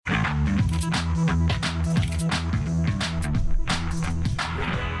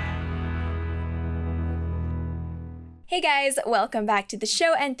Hey guys, welcome back to the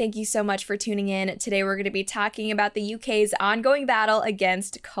show and thank you so much for tuning in. Today we're going to be talking about the UK's ongoing battle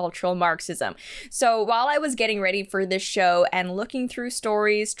against cultural Marxism. So while I was getting ready for this show and looking through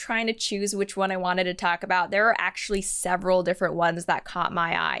stories, trying to choose which one I wanted to talk about, there are actually several different ones that caught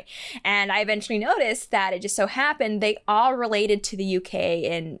my eye. And I eventually noticed that it just so happened they all related to the UK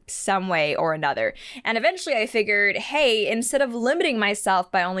in some way or another. And eventually I figured, hey, instead of limiting myself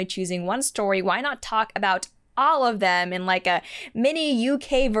by only choosing one story, why not talk about all of them in like a mini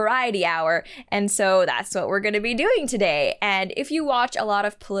UK variety hour. And so that's what we're going to be doing today. And if you watch a lot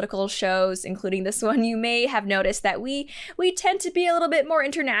of political shows, including this one, you may have noticed that we tend to be a little bit more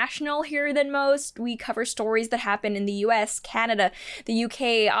international here than most. We cover stories that happen in the US, Canada, the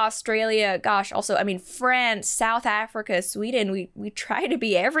UK, Australia, France, South Africa, Sweden. We try to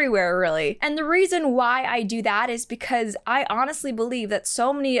be everywhere, really. And the reason why I do that is because I honestly believe that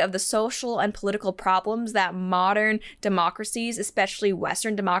so many of the social and political problems that modern democracies, especially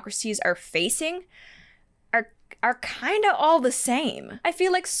Western democracies, are facing are kind of all the same. I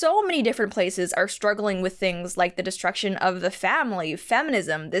feel like so many different places are struggling with things like the destruction of the family,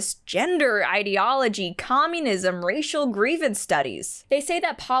 feminism, this gender ideology, communism, racial grievance studies. They say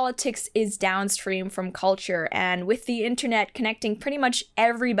that politics is downstream from culture, and with the internet connecting pretty much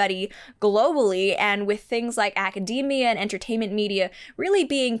everybody globally, and with things like academia and entertainment media really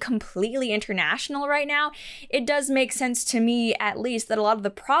being completely international right now, it does make sense to me, at least, that a lot of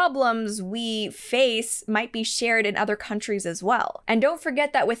the problems we face might be shared in other countries as well. And don't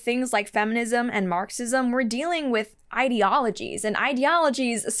forget that with things like feminism and Marxism, we're dealing with ideologies, and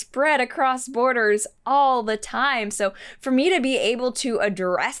ideologies spread across borders all the time. So for me to be able to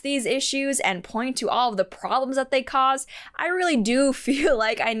address these issues and point to all of the problems that they cause, I really do feel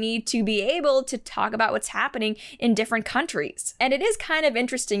like I need to be able to talk about what's happening in different countries. And it is kind of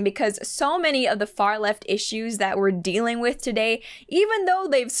interesting because so many of the far left issues that we're dealing with today, even though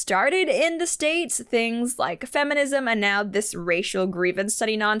they've started in the States, things like feminism and now this racial grievance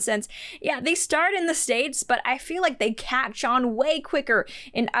study nonsense, yeah, they start in the States, but I feel like they catch on way quicker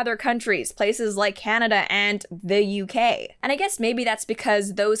in other countries, places like Canada and the UK. And I guess maybe that's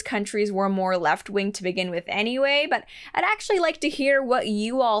because those countries were more left-wing to begin with anyway, but I'd actually like to hear what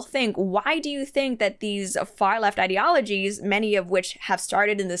you all think. Why do you think that these far-left ideologies, many of which have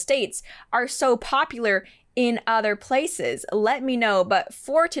started in the States, are so popular in other places? Let me know. But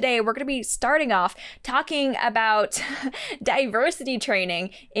for today, we're going to be starting off talking about diversity training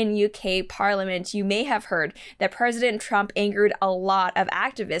in UK Parliament. You may have heard that President Trump angered a lot of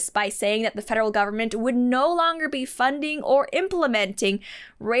activists by saying that the federal government would no longer be funding or implementing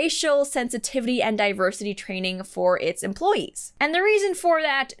racial sensitivity and diversity training for its employees. And the reason for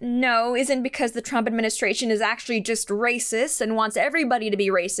that, no, isn't because the Trump administration is actually just racist and wants everybody to be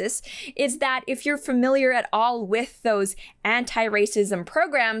racist. It's that if you're familiar at all with those anti-racism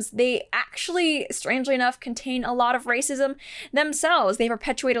programs, they actually, strangely enough, contain a lot of racism themselves. They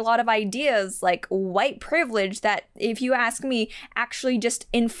perpetuate a lot of ideas like white privilege that, if you ask me, actually just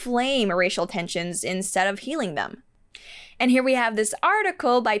inflame racial tensions instead of healing them. And here we have this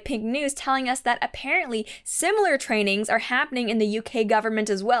article by Pink News telling us that apparently similar trainings are happening in the UK government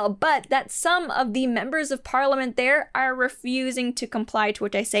as well, but that some of the members of parliament there are refusing to comply, to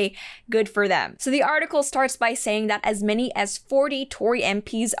which I say good for them. So the article starts by saying that as many as 40 Tory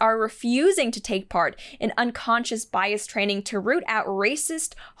MPs are refusing to take part in unconscious bias training to root out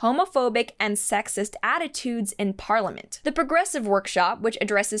racist, homophobic, and sexist attitudes in parliament. The Progressive Workshop, which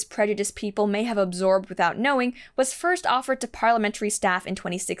addresses prejudice people may have absorbed without knowing, was first offered to parliamentary staff in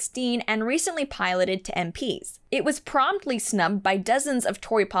 2016 and recently piloted to MPs. It was promptly snubbed by dozens of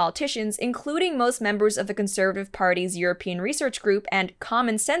Tory politicians, including most members of the Conservative Party's European Research Group and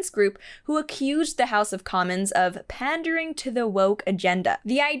Common Sense Group, who accused the House of Commons of pandering to the woke agenda.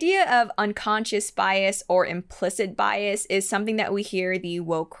 The idea of unconscious bias or implicit bias is something that we hear the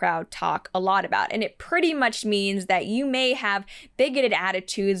woke crowd talk a lot about, and it pretty much means that you may have bigoted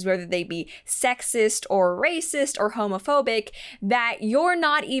attitudes, whether they be sexist or racist or homophobic, that you're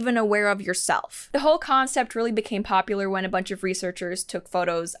not even aware of yourself. The whole concept really became popular when a bunch of researchers took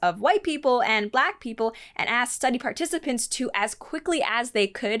photos of white people and black people and asked study participants to, as quickly as they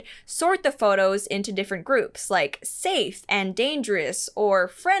could, sort the photos into different groups, like safe and dangerous or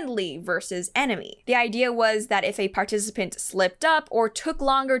friendly versus enemy. The idea was that if a participant slipped up or took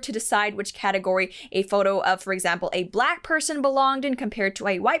longer to decide which category a photo of, for example, a black person belonged in compared to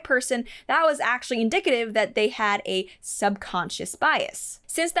a white person, that was actually indicative that they had a subconscious bias.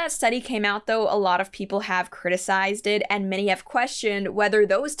 Since that study came out, though, a lot of people have criticized criticized it, and many have questioned whether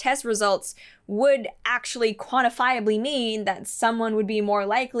those test results would actually quantifiably mean that someone would be more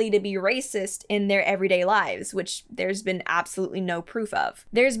likely to be racist in their everyday lives, which there's been absolutely no proof of.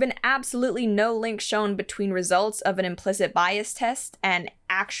 There's been absolutely no link shown between results of an implicit bias test and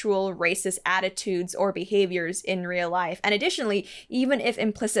actual racist attitudes or behaviors in real life. And additionally, even if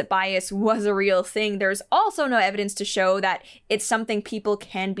implicit bias was a real thing, there's also no evidence to show that it's something people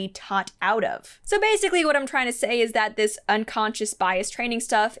can be taught out of. So basically what I'm trying to say is that this unconscious bias training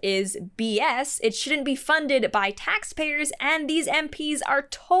stuff is BS. It shouldn't be funded by taxpayers, and these MPs are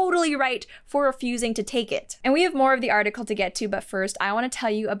totally right for refusing to take it. And we have more of the article to get to, but first I want to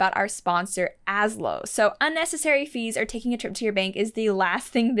tell you about our sponsor, Aslo. So unnecessary fees or taking a trip to your bank is the last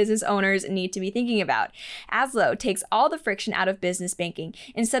thing business owners need to be thinking about. Aslo takes all the friction out of business banking.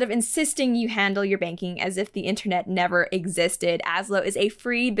 Instead of insisting you handle your banking as if the internet never existed, Aslo is a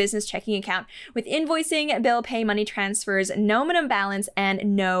free business checking account with invoicing, bill pay, money transfers, no minimum balance,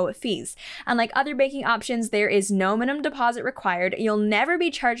 and no fees. Unlike other banking options, there is no minimum deposit required, you'll never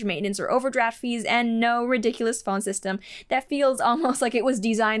be charged maintenance or overdraft fees, and no ridiculous phone system that feels almost like it was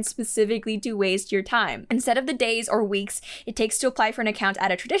designed specifically to waste your time. Instead of the days or weeks it takes to apply for an account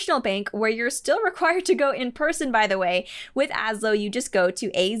at a traditional bank, where you're still required to go in person, by the way, with Aslo, you just go to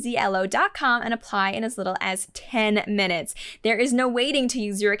azlo.com and apply in as little as 10 minutes. There is no waiting to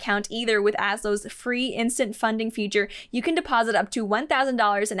use your account either. With Aslo's free instant funding feature, you can deposit up to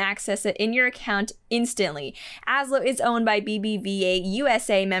 $1,000 and access it in your account instantly. Aslo is owned by BBVA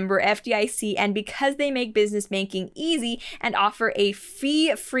USA, member FDIC, and because they make business banking easy and offer a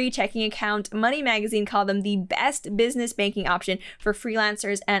fee-free checking account, Money Magazine called them the best business banking option for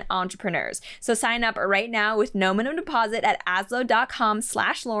freelancers and entrepreneurs. So sign up right now with no minimum deposit at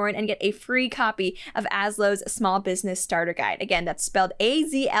aslo.com/Lauren and get a free copy of Aslo's Small Business Starter Guide. Again, that's spelled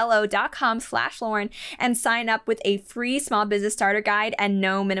azlo.com/Lauren, and sign up with a free Small Business Starter Guide and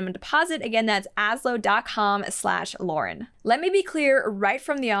no minimum deposit. Again, that's aslo.com/Lauren. Let me be clear right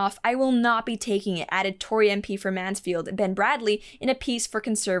from the off, I will not be taking it, added Tory MP for Mansfield, Ben Bradley, in a piece for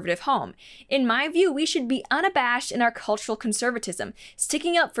Conservative Home. In my view, we should be unabashed in our cultural conservatism,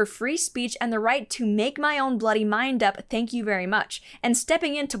 sticking up for free speech and the right to make my own bloody mind up, thank you very much, and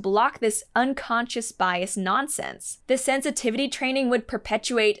stepping in to block this unconscious bias nonsense. This sensitivity training would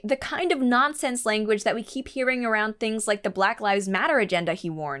perpetuate the kind of nonsense language that we keep hearing around things like the Black Lives Matter agenda,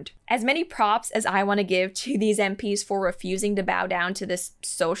 he warned. As many props as I want to give to these MPs for refusing to bow down to this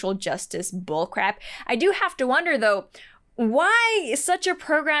social justice bullcrap, I do have to wonder, though, why such a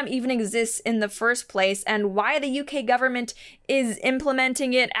program even exists in the first place and why the UK government is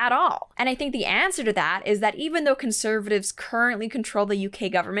implementing it at all. And I think the answer to that is that even though Conservatives currently control the UK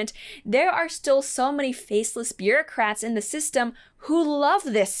government, there are still so many faceless bureaucrats in the system who love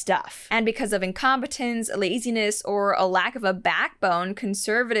this stuff. And because of incompetence, laziness, or a lack of a backbone,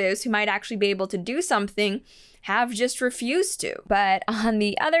 Conservatives who might actually be able to do something have just refused to. But on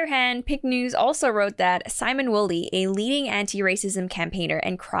the other hand, Pick News also wrote that Simon Woolley, a leading anti-racism campaigner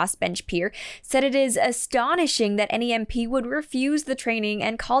and crossbench peer, said it is astonishing that any MP would refuse the training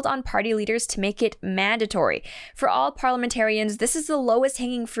and called on party leaders to make it mandatory. For all parliamentarians, this is the lowest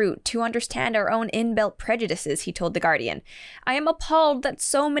hanging fruit to understand our own inbuilt prejudices, he told The Guardian. I am appalled that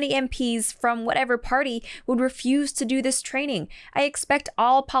so many MPs from whatever party would refuse to do this training. I expect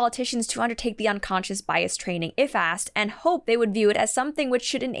all politicians to undertake the unconscious bias training if asked, and hope they would view it as something which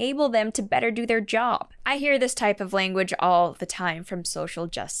should enable them to better do their job. I hear this type of language all the time from social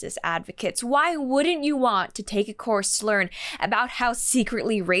justice advocates. Why wouldn't you want to take a course to learn about how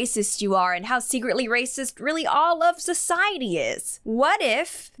secretly racist you are and how secretly racist really all of society is? What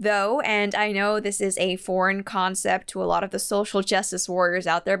if, though, and I know this is a foreign concept to a lot of the social justice warriors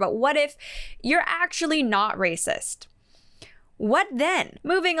out there, but what if you're actually not racist? What then?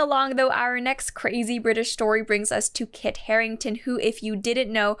 Moving along, though, our next crazy British story brings us to Kit Harington, who, if you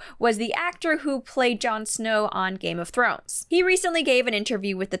didn't know, was the actor who played Jon Snow on Game of Thrones. He recently gave an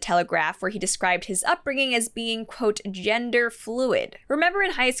interview with The Telegraph where he described his upbringing as being, quote, gender fluid. Remember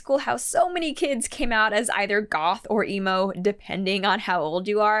in high school how so many kids came out as either goth or emo, depending on how old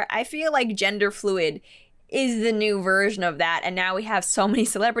you are? I feel like gender fluid is the new version of that, and now we have so many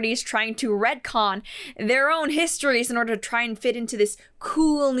celebrities trying to retcon their own histories in order to try and fit into this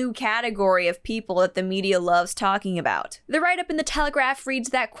cool new category of people that the media loves talking about. The write-up in The Telegraph reads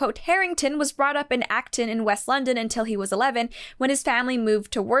that, quote, Harrington was brought up in Acton in West London until he was 11 when his family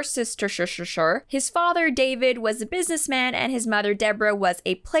moved to Worcestershire. His father, David, was a businessman and his mother, Deborah, was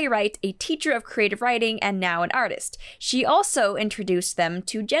a playwright, a teacher of creative writing, and now an artist. She also introduced them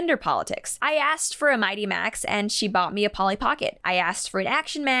to gender politics. I asked for a mighty mass Max and she bought me a Polly Pocket. I asked for an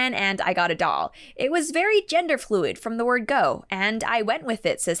Action Man and I got a doll. It was very gender fluid from the word go, and I went with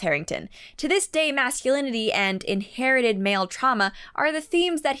it, says Harrington. To this day, masculinity and inherited male trauma are the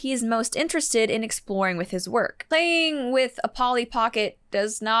themes that he is most interested in exploring with his work. Playing with a Polly Pocket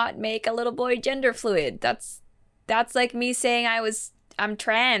does not make a little boy gender fluid. That's like me saying I'm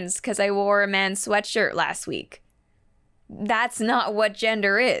trans because I wore a man's sweatshirt last week. That's not what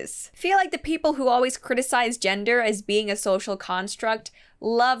gender is. I feel like the people who always criticize gender as being a social construct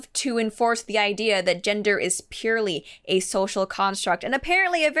love to enforce the idea that gender is purely a social construct, and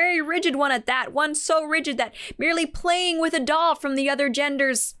apparently a very rigid one at that, one so rigid that merely playing with a doll from the other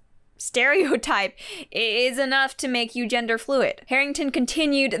gender's stereotype is enough to make you gender fluid. Harrington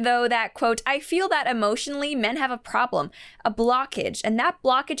continued, though, that, quote, I feel that emotionally men have a problem, a blockage, and that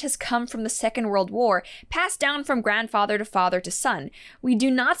blockage has come from the Second World War, passed down from grandfather to father to son. We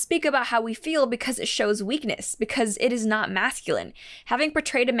do not speak about how we feel because it shows weakness, because it is not masculine. Having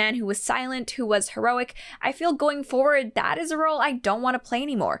portrayed a man who was silent, who was heroic, I feel going forward that is a role I don't want to play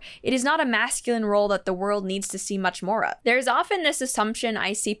anymore. It is not a masculine role that the world needs to see much more of. There's often this assumption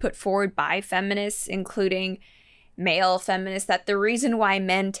I see put forward by feminists, including male feminists, that the reason why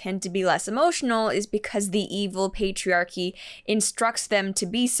men tend to be less emotional is because the evil patriarchy instructs them to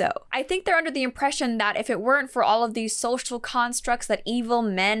be so. I think they're under the impression that if it weren't for all of these social constructs that evil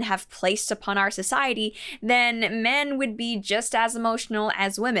men have placed upon our society, then men would be just as emotional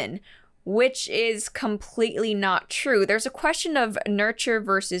as women, which is completely not true. There's a question of nurture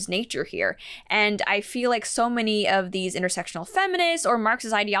versus nature here, and I feel like so many of these intersectional feminists or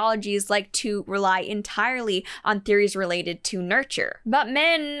Marxist ideologies like to rely entirely on theories related to nurture. But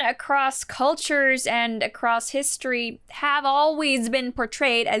men across cultures and across history have always been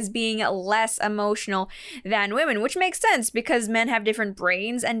portrayed as being less emotional than women, which makes sense because men have different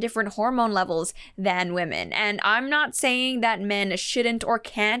brains and different hormone levels than women. And I'm not saying that men shouldn't or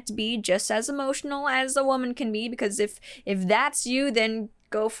can't be just as emotional as a woman can be, because if that's you, then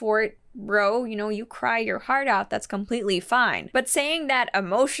go for it, bro. You know, you cry your heart out, that's completely fine. But saying that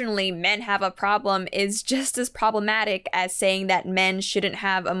emotionally men have a problem is just as problematic as saying that men shouldn't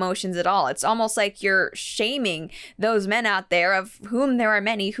have emotions at all. It's almost like you're shaming those men out there, of whom there are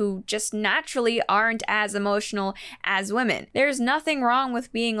many, who just naturally aren't as emotional as women. There's nothing wrong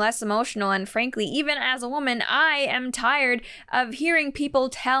with being less emotional, and frankly, even as a woman, I am tired of hearing people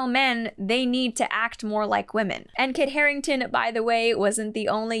tell men they need to act more like women. And Kit Harington, by the way, wasn't the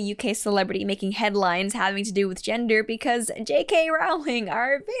only UK celebrity making headlines having to do with gender, because J.K. Rowling,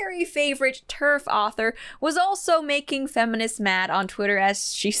 our very favorite TERF author, was also making feminists mad on Twitter,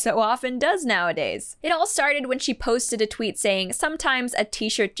 as she so often does nowadays. It all started when she posted a tweet saying, sometimes a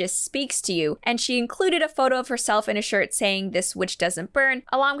t-shirt just speaks to you, and she included a photo of herself in a shirt saying, this witch doesn't burn,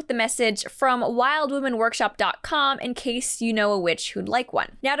 along with the message from wildwomenworkshop.com in case you know a witch who'd like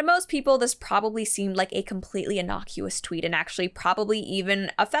one. Now, to most people, this probably seemed like a completely innocuous tweet, and actually probably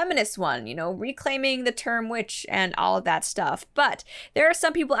even a feminist one, you know, reclaiming the term witch and all of that stuff. But there are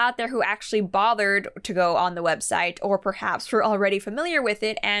some people out there who actually bothered to go on the website, or perhaps were already familiar with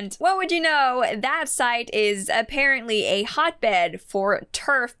it, and what would you know, that site is apparently a hotbed for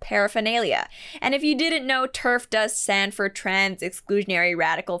TERF paraphernalia. And if you didn't know, TERF does stand for Trans Exclusionary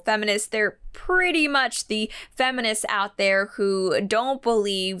Radical Feminists. They're pretty much the feminists out there who don't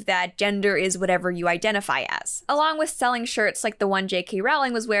believe that gender is whatever you identify as. Along with selling shirts like the one J.K.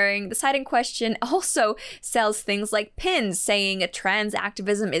 Rowling was wearing, the site in question also sells things like pins saying trans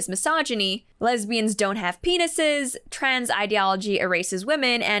activism is misogyny, lesbians don't have penises, trans ideology erases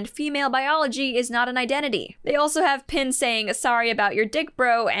women, and female biology is not an identity. They also have pins saying sorry about your dick,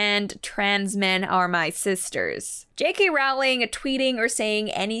 bro, and trans men are my sisters. J.K. Rowling tweeting or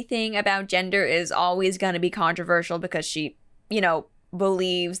saying anything about gender is always going to be controversial because she,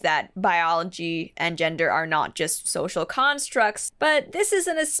 believes that biology and gender are not just social constructs. But this is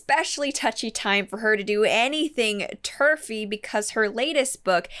an especially touchy time for her to do anything turfy, because her latest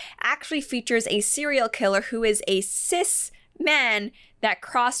book actually features a serial killer who is a cis man that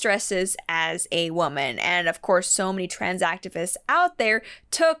cross-dresses as a woman. And of course, so many trans activists out there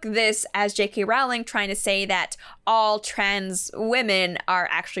took this as J.K. Rowling trying to say that all trans women are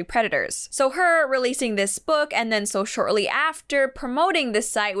actually predators. So her releasing this book, and then so shortly after promoting this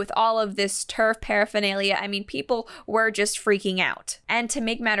site with all of this TERF paraphernalia, I mean, people were just freaking out. And to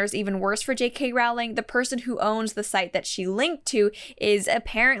make matters even worse for J.K. Rowling, the person who owns the site that she linked to is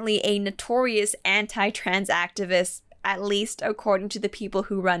apparently a notorious anti-trans activist, at least according to the people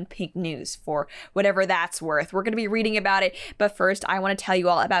who run Pink News, for whatever that's worth. We're going to be reading about it, but first I want to tell you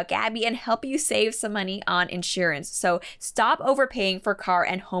all about Gabby and help you save some money on insurance. So stop overpaying for car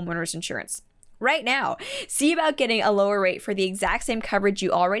and homeowners insurance. right now. See about getting a lower rate for the exact same coverage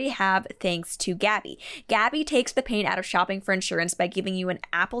you already have thanks to Gabi. Gabi takes the pain out of shopping for insurance by giving you an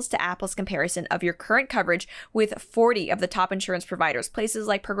apples-to-apples comparison of your current coverage with 40 of the top insurance providers, places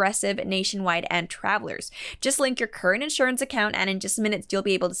like Progressive, Nationwide, and Travelers. Just link your current insurance account and in just minutes you'll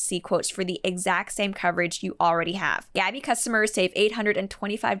be able to see quotes for the exact same coverage you already have. Gabi customers save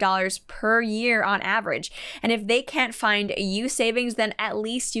 $825 per year on average, and if they can't find you savings, then at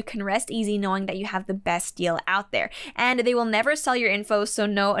least you can rest easy knowing that you have the best deal out there. And they will never sell your info, so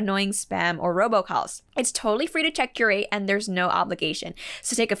no annoying spam or robocalls. It's totally free to check your rate and there's no obligation.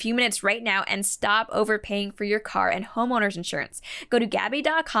 So take a few minutes right now and stop overpaying for your car and homeowner's insurance. Go to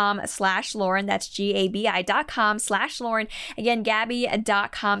Gabi.com/Lauren. That's GABI.com/Lauren. Again,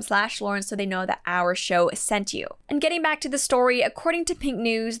 Gabi.com/Lauren, so they know that our show sent you. And getting back to the story, according to Pink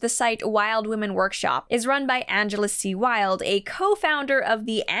News, the site Wild Women Workshop is run by Angela C. Wild, a co-founder of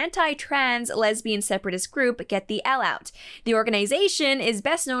the anti-trans lesbian separatist group Get the L Out. The organization is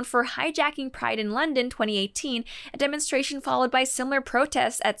best known for hijacking Pride in London 2018, a demonstration followed by similar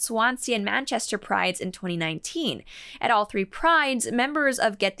protests at Swansea and Manchester Prides in 2019. At all three Prides, members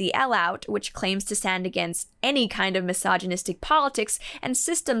of Get the L Out, which claims to stand against any kind of misogynistic politics and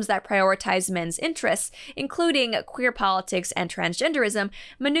systems that prioritize men's interests, including queer politics and transgenderism,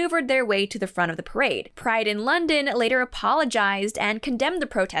 maneuvered their way to the front of the parade. Pride in London later apologized and condemned the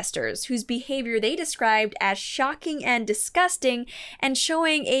protesters, whose behavior they described as shocking and disgusting and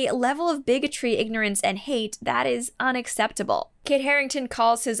showing a level of bigotry, ignorance, and hate that is unacceptable. Kit Harington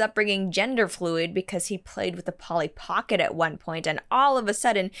calls his upbringing gender fluid because he played with a Polly Pocket at one point, and all of a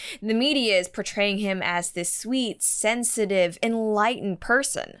sudden, the media is portraying him as this sweet, sensitive, enlightened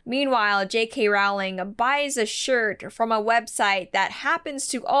person. Meanwhile, J.K. Rowling buys a shirt from a website that happens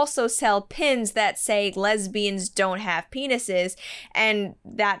to also sell pins that say lesbians don't have penises, and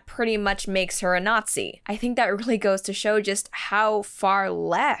that pretty much makes her a Nazi. I think that really goes to show just how far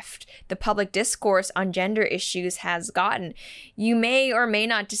left the public discourse on gender issues has gotten. You may or may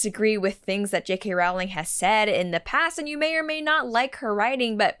not disagree with things that J.K. Rowling has said in the past, and you may or may not like her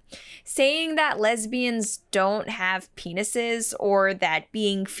writing, but saying that lesbians don't have penises or that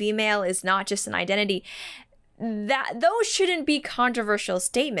being female is not just an identity, those shouldn't be controversial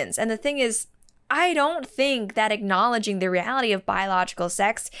statements. And the thing is, I don't think that acknowledging the reality of biological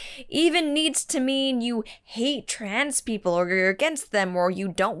sex even needs to mean you hate trans people or you're against them or you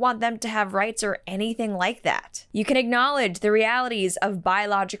don't want them to have rights or anything like that. You can acknowledge the realities of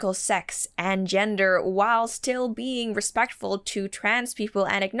biological sex and gender while still being respectful to trans people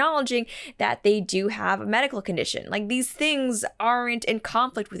and acknowledging that they do have a medical condition. Like, these things aren't in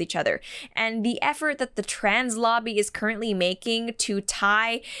conflict with each other. And the effort that the trans lobby is currently making to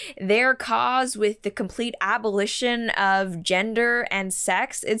tie their cause with the complete abolition of gender and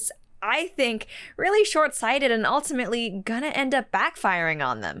sex, it's, I think, really short-sighted and ultimately gonna end up backfiring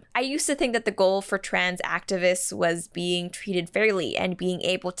on them. I used to think that the goal for trans activists was being treated fairly and being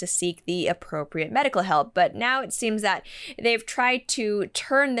able to seek the appropriate medical help, but now it seems that they've tried to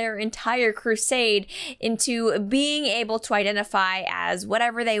turn their entire crusade into being able to identify as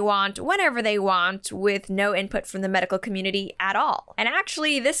whatever they want, whenever they want, with no input from the medical community at all. And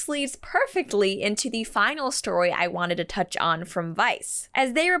actually, this leads perfectly into the final story I wanted to touch on from Vice.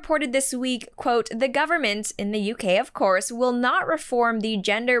 As they reported this week, quote, "The government, in the UK of course, will not reform the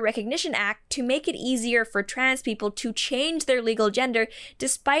Gender Recognition Act to make it easier for trans people to change their legal gender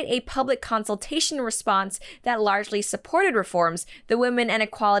despite a public consultation response that largely supported reforms," the Women and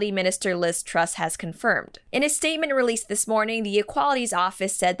Equality Minister Liz Truss has confirmed. In a statement released this morning, the Equalities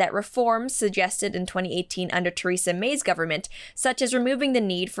Office said that reforms suggested in 2018 under Theresa May's government, such as removing the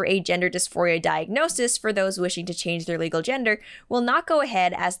need for a gender dysphoria diagnosis for those wishing to change their legal gender, will not go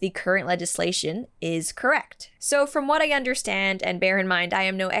ahead as the current legislation is correct. So from what I understand, and bear in mind I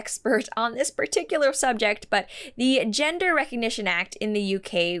am no expert on this particular subject, but the Gender Recognition Act in the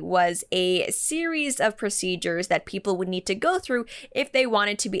UK was a series of procedures that people would need to go through if they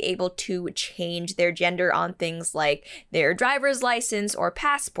wanted to be able to change their gender on things like their driver's license or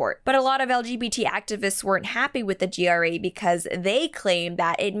passport. But a lot of LGBT activists weren't happy with the GRA because they claimed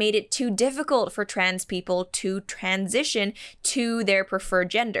that it made it too difficult for trans people to transition to their preferred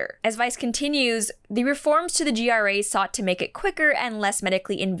gender. As Vice continues, the reforms to the GRA sought to make it quicker and less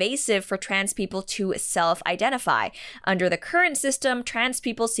medically invasive for trans people to self-identify. Under the current system, trans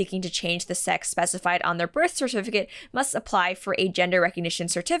people seeking to change the sex specified on their birth certificate must apply for a gender recognition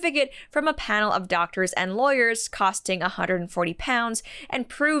certificate from a panel of doctors and lawyers costing £140 and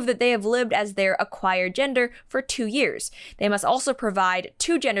prove that they have lived as their acquired gender for 2 years. They must also provide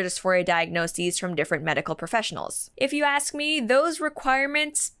 2 gender dysphoria diagnoses from different medical professionals. If you ask me, those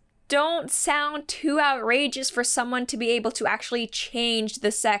requirements don't sound too outrageous for someone to be able to actually change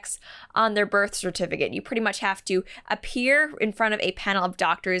the sex on their birth certificate. You pretty much have to appear in front of a panel of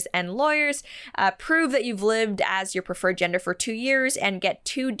doctors and lawyers, prove that you've lived as your preferred gender for 2 years, and get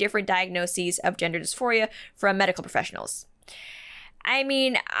 2 different diagnoses of gender dysphoria from medical professionals. I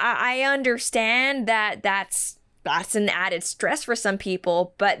mean, I understand that that's an added stress for some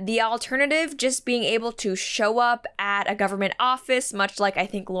people, but the alternative, just being able to show up at a government office, much like I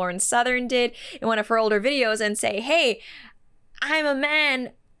think Lauren Southern did in one of her older videos, and say, hey, I'm a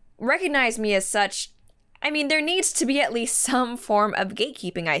man, recognize me as such. I mean, there needs to be at least some form of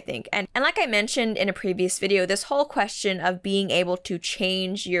gatekeeping, I think. And like I mentioned in a previous video, this whole question of being able to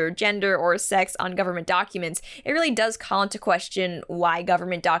change your gender or sex on government documents, it really does call into question why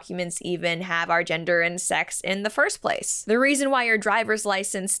government documents even have our gender and sex in the first place. The reason why your driver's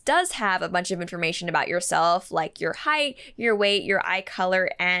license does have a bunch of information about yourself, like your height, your weight, your eye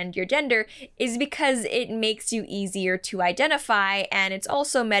color, and your gender, is because it makes you easier to identify, and it's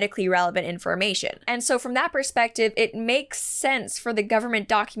also medically relevant information. And so from that perspective, it makes sense for the government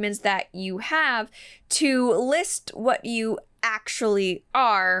documents that you have to list what you actually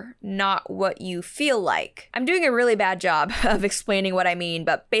are, not what you feel like. I'm doing a really bad job of explaining what I mean,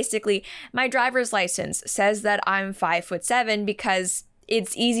 but basically, my driver's license says that I'm 5'7" because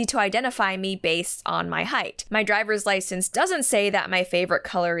it's easy to identify me based on my height. My driver's license doesn't say that my favorite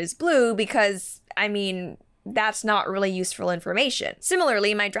color is blue because, I mean, that's not really useful information.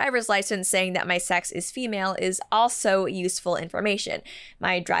 Similarly, my driver's license saying that my sex is female is also useful information.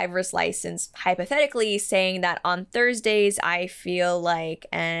 My driver's license hypothetically saying that on Thursdays I feel like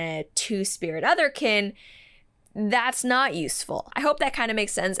a two-spirit otherkin, that's not useful. I hope that kind of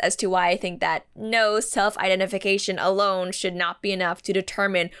makes sense as to why I think that no, self-identification alone should not be enough to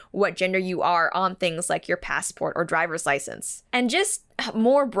determine what gender you are on things like your passport or driver's license. And just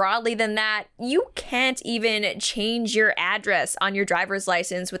more broadly than that, you can't even change your address on your driver's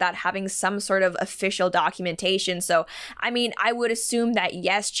license without having some sort of official documentation. So, I mean, I would assume that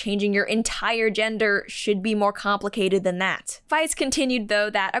yes, changing your entire gender should be more complicated than that. Fights continued, though,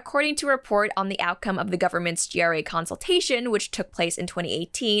 that according to a report on the outcome of the government's GRA consultation, which took place in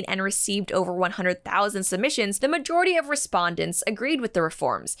 2018 and received over 100,000 submissions, the majority of respondents agreed with the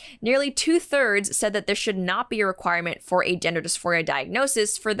reforms. Nearly 2/3 said that there should not be a requirement for a gender dysphoria diagnosis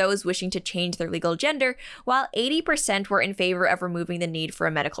for those wishing to change their legal gender, while 80% were in favor of removing the need for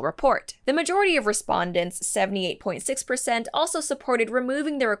a medical report. The majority of respondents, 78.6%, also supported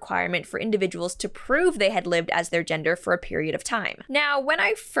removing the requirement for individuals to prove they had lived as their gender for a period of time. Now, when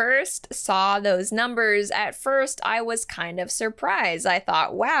I first saw those numbers, at first I was kind of surprised. I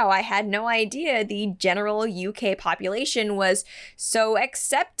thought, wow, I had no idea the general UK population was so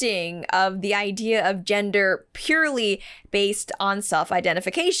accepting of the idea of gender purely based on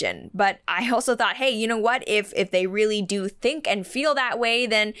self-identification. But I also thought, hey, you know what? If they really do think and feel that way,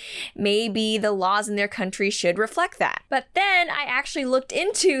 then maybe the laws in their country should reflect that. But then I actually looked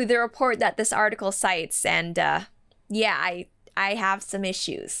into the report that this article cites, and yeah, I have some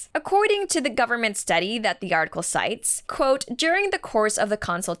issues. According to the government study that the article cites, quote, during the course of the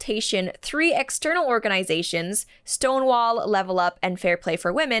consultation, 3 external organizations, Stonewall, Level Up, and Fair Play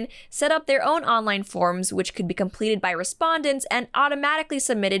for Women, set up their own online forms which could be completed by respondents and automatically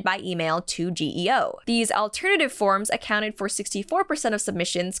submitted by email to GEO. These alternative forms accounted for 64% of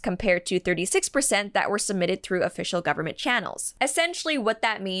submissions compared to 36% that were submitted through official government channels. Essentially, what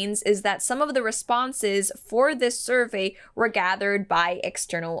that means is that some of the responses for this survey were gathered by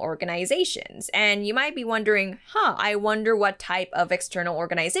external organizations. And you might be wondering, I wonder what type of external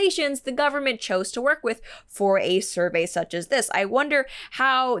organizations the government chose to work with for a survey such as this. I wonder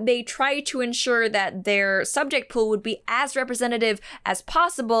how they try to ensure that their subject pool would be as representative as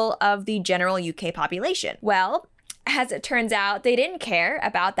possible of the general UK population. Well, as it turns out, they didn't care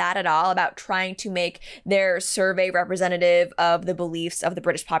about that at all, about trying to make their survey representative of the beliefs of the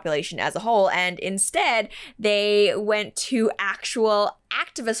British population as a whole, and instead, they went to actual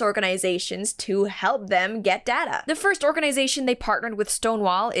activist organizations to help them get data. The first organization they partnered with,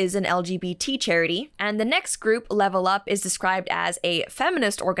 Stonewall, is an LGBT charity, and the next group, Level Up, is described as a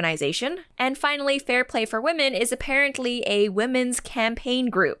feminist organization, and finally, Fair Play for Women is apparently a women's campaign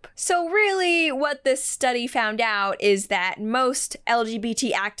group. So really, what this study found out is that most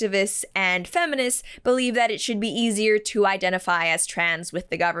LGBT activists and feminists believe that it should be easier to identify as trans with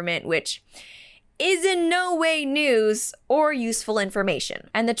the government, which is in no way news or useful information.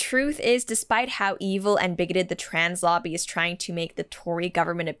 And the truth is, despite how evil and bigoted the trans lobby is trying to make the Tory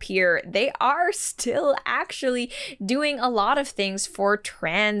government appear, they are still actually doing a lot of things for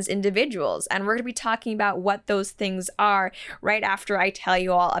trans individuals. And we're going to be talking about what those things are right after I tell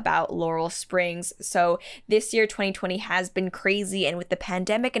you all about Laurel Springs. So this year, 2020, has been crazy, and with the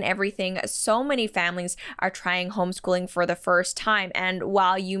pandemic and everything, so many families are trying homeschooling for the first time. And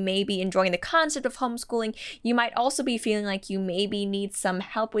while you may be enjoying the concept of homeschooling, you might also be feeling like you maybe need some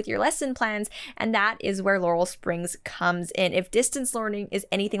help with your lesson plans, and that is where Laurel Springs comes in. If distance learning is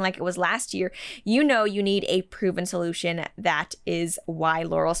anything like it was last year, you know you need a proven solution. That is why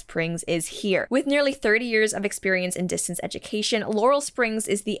Laurel Springs is here. With nearly 30 years of experience in distance education, Laurel Springs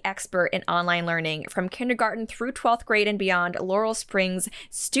is the expert in online learning. From kindergarten through 12th grade and beyond, Laurel Springs'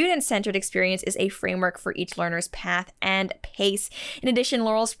 student-centered experience is a framework for each learner's path and pace. In addition,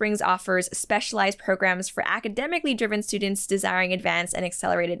 Laurel Springs offers specialized programs for academically driven students desiring advanced and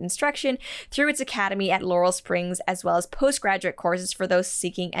accelerated instruction through its academy at Laurel Springs, as well as postgraduate courses for those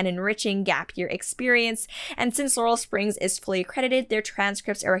seeking an enriching gap year experience. And since Laurel Springs is fully accredited, their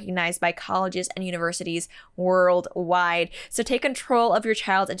transcripts are recognized by colleges and universities worldwide. So take control of your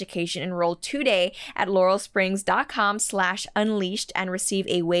child's education. Enroll today at laurelsprings.com/unleashed and receive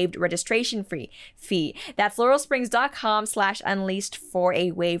a waived registration fee. That's laurelsprings.com/unleashed for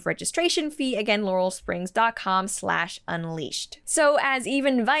a waived registration fee. Again, laurelsprings.com/unleashed. So as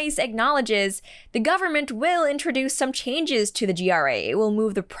even Vice acknowledges, the government will introduce some changes to the GRA. It will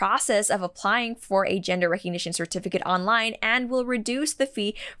move the process of applying for a gender recognition certificate online and will reduce the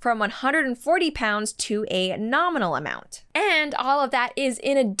fee from £140 to a nominal amount. And all of that is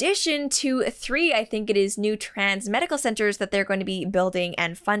in addition to 3, I think it is, new trans medical centers that they're going to be building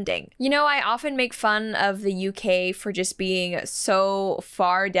and funding. You know, I often make fun of the UK for just being so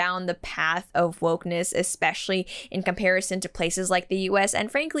far down the path of wokeness, especially in comparison to places like the US,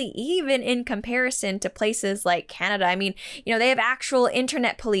 and frankly, even in comparison to places like Canada. I mean, you know, they have actual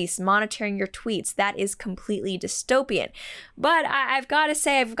internet police monitoring your tweets. That is completely dystopian. But I've got to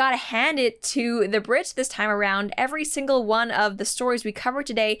say, I've got to hand it to the Brits this time around. Every single one of the stories we cover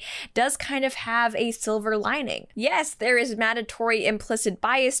today does kind of have a silver lining. Yes, there is mandatory implicit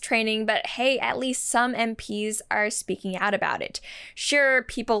bias training, but hey, at least some MPs are speaking out about it. Sure,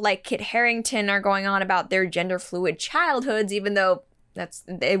 people like Kit Harington are going on about their gender fluid childhoods, even though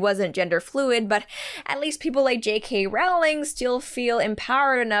it wasn't gender fluid, but at least people like J.K. Rowling still feel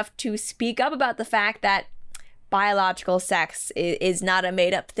empowered enough to speak up about the fact that biological sex is not a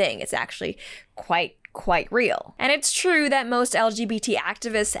made-up thing. It's actually quite real. And it's true that most LGBT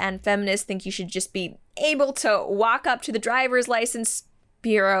activists and feminists think you should just be able to walk up to the driver's license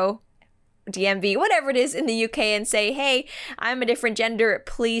bureau, DMV, whatever it is in the UK, and say, hey, I'm a different gender,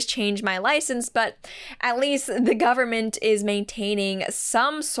 please change my license. But at least the government is maintaining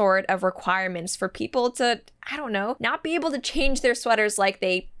some sort of requirements for people to, I don't know, not be able to change their sweaters like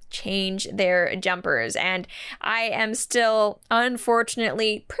they change their jumpers. And I am still,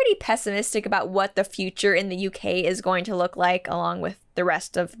 unfortunately, pretty pessimistic about what the future in the UK is going to look like, along with the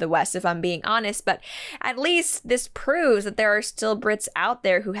rest of the West, if I'm being honest. But at least this proves that there are still Brits out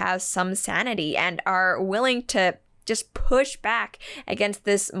there who have some sanity and are willing to just push back against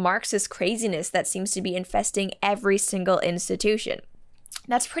this Marxist craziness that seems to be infesting every single institution.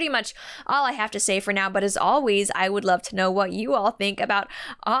 That's pretty much all I have to say for now, but as always, I would love to know what you all think about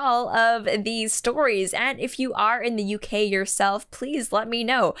all of these stories. And if you are in the UK yourself, please let me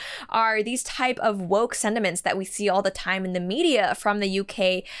know. Are these type of woke sentiments that we see all the time in the media from the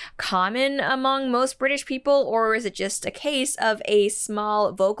UK common among most British people, or is it just a case of a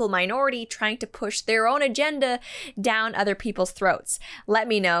small vocal minority trying to push their own agenda down other people's throats? Let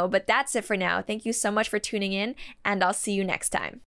me know, but that's it for now. Thank you so much for tuning in, and I'll see you next time.